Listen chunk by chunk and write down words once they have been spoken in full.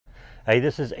Hey,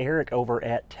 this is Eric over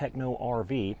at Techno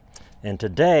RV, and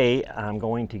today I'm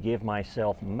going to give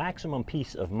myself maximum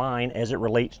peace of mind as it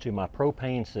relates to my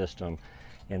propane system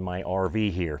in my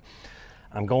RV here.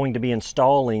 I'm going to be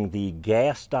installing the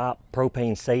GasStop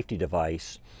propane safety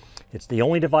device. It's the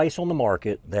only device on the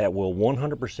market that will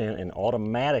 100% and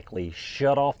automatically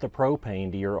shut off the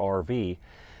propane to your RV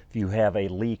if you have a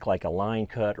leak like a line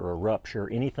cut or a rupture,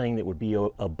 anything that would be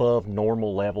above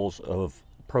normal levels of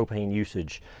propane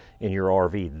usage in your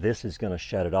RV. This is going to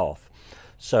shut it off.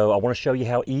 So I want to show you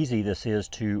how easy this is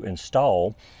to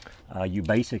install. You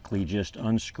basically just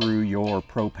unscrew your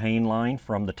propane line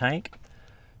from the tank,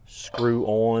 screw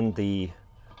on the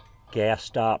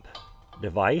GasStop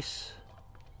device,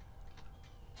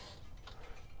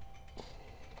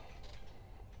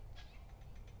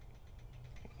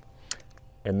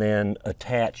 and then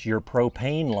attach your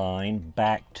propane line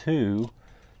back to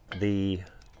the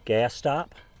GasStop.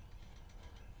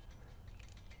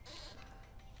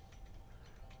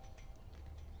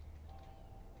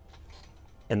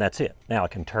 And that's it. Now I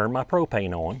can turn my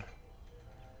propane on,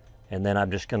 and then I'm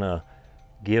just gonna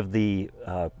give the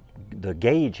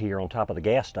gauge here on top of the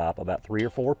GasStop about 3 or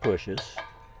 4 pushes,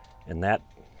 and that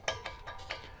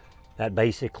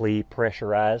basically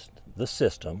pressurized the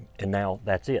system, and now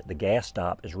that's it. The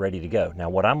GasStop is ready to go. Now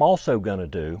what I'm also gonna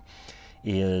do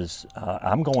is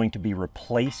I'm going to be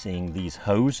replacing these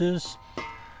hoses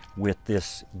with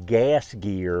this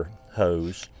GasGear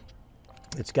hose.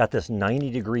 It's got this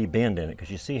 90-degree bend in it,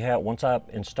 because you see how once I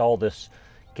install this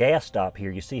GasStop here,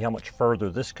 you see how much further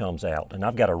this comes out, and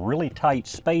I've got a really tight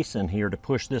space in here to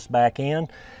push this back in.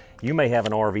 You may have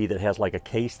an RV that has like a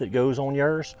case that goes on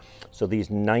yours, so these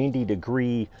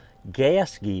 90-degree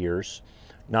GasGears,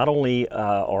 not only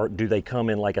do they come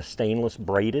in like a stainless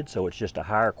braided, so it's just a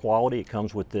higher quality. It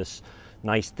comes with this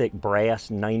nice thick brass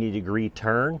 90-degree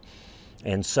turn,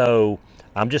 and so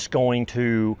I'm just going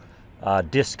to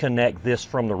disconnect this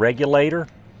from the regulator,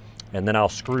 and then I'll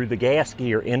screw the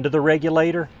GasGear into the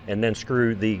regulator, and then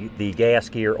screw the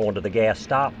GasGear onto the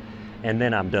GasStop, and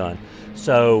then I'm done.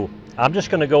 So I'm just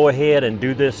going to go ahead and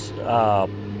do this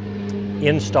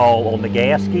install on the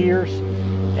GasGears,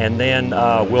 and then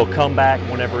we'll come back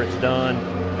whenever it's done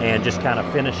and just kind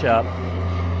of finish up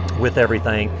with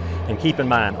everything. And keep in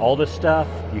mind, all this stuff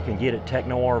you can get at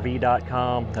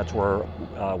technorv.com. That's where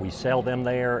we sell them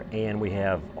there, and we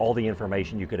have all the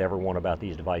information you could ever want about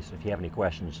these devices. If you have any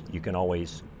questions, you can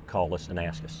always call us and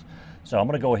ask us. So I'm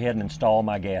going to go ahead and install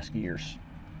my GasGears.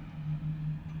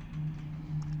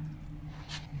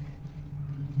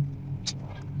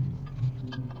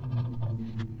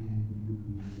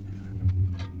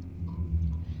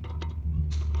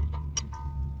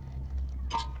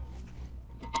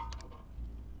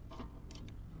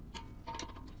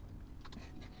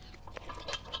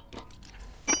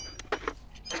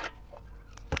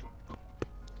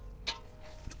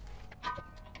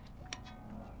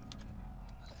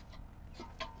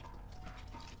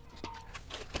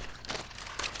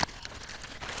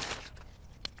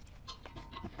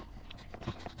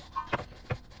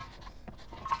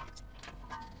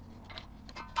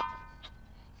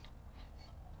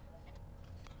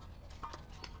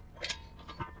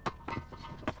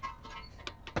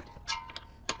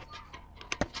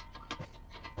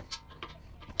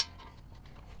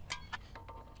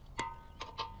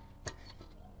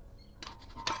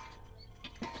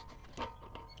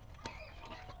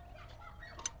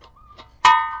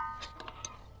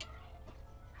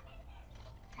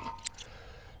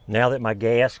 Now that my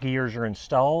GasGears are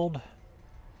installed,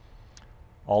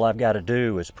 all I've got to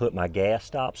do is put my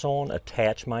GasStops on,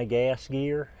 attach my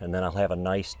GasGear, and then I'll have a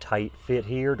nice tight fit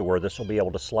here to where this will be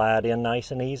able to slide in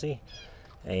nice and easy.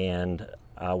 And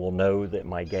I will know that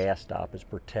my GasStop is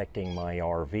protecting my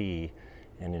RV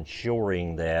and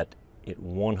ensuring that it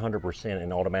 100%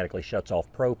 and automatically shuts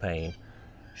off propane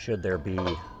should there be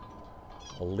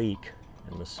a leak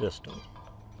in the system.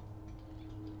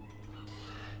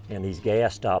 And these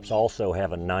GasStops also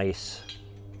have a nice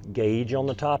gauge on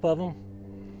the top of them.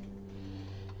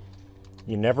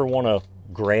 You never want to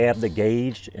grab the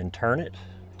gauge and turn it.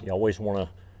 You always want to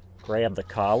grab the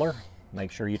collar.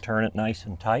 Make sure you turn it nice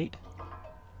and tight.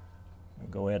 I'll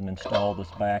go ahead and install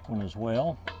this back one as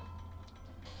well.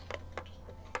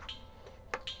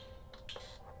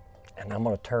 And I'm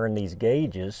going to turn these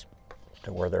gauges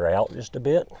to where they're out just a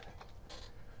bit,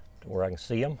 to where I can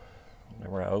see them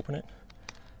whenever I open it.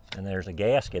 And there's a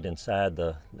gasket inside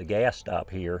the GasStop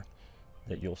here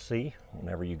that you'll see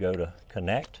whenever you go to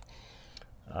connect.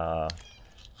 And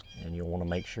you'll want to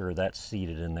make sure that's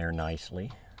seated in there nicely.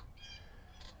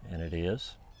 And it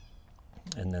is.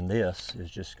 And then this is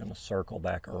just going to circle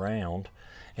back around.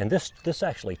 And this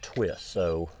actually twists,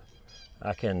 so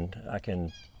I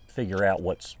can figure out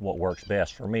what works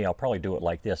best for me. I'll probably do it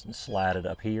like this and slide it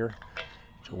up here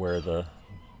to where the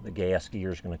gas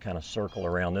gear is going to kind of circle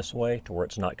around this way to where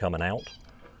it's not coming out.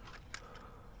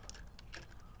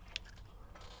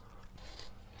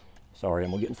 Sorry,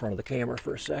 I'm going to get in front of the camera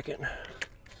for a second.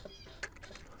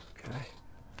 Okay.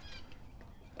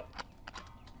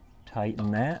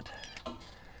 Tighten that.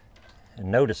 And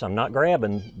notice I'm not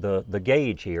grabbing the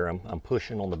gauge here, I'm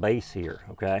pushing on the base here,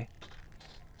 okay?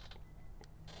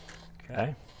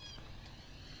 Okay.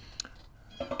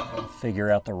 I'll figure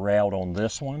out the route on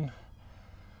this one.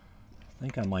 I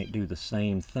think I might do the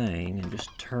same thing and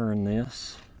just turn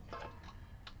this.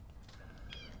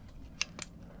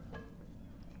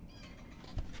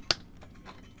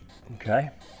 Okay.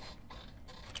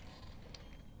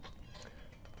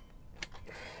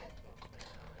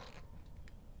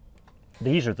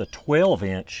 These are the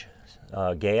 12-inch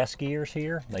gas gears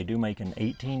here. They do make an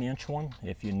 18-inch one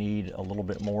if you need a little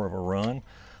bit more of a run.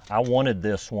 I wanted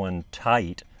this one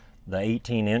tight. The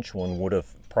 18-inch one would have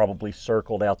probably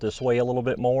circled out this way a little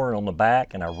bit more on the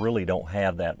back, and I really don't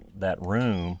have that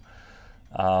room.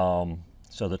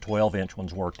 So the 12-inch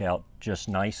ones worked out just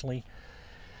nicely.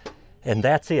 And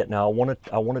that's it. Now I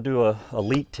want to do a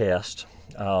leak test.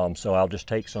 So I'll just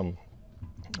take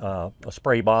a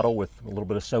spray bottle with a little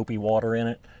bit of soapy water in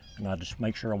it, and I just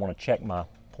make sure I want to check my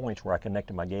points where I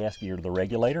connected my gas gear to the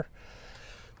regulator.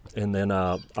 And then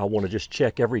I want to just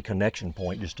check every connection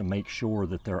point just to make sure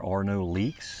that there are no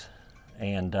leaks.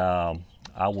 And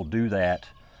I will do that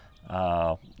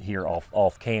here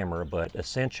off camera, but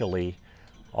essentially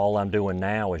all I'm doing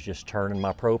now is just turning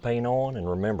my propane on. And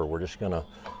remember, we're just going to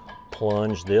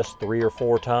plunge this 3 or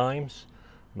 4 times.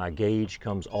 My gauge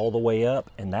comes all the way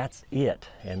up, and that's it.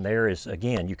 And there is,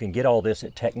 again, you can get all this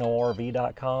at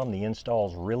technorv.com. The install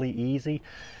is really easy,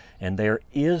 and there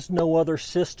is no other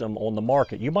system on the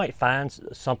market. You might find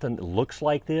something that looks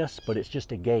like this, but it's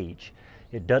just a gauge.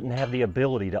 It doesn't have the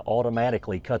ability to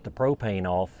automatically cut the propane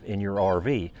off in your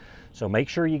RV. So make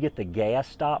sure you get the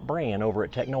GasStop brand over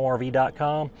at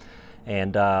technorv.com,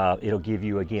 and it'll give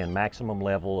you, again, maximum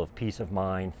level of peace of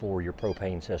mind for your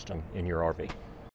propane system in your RV.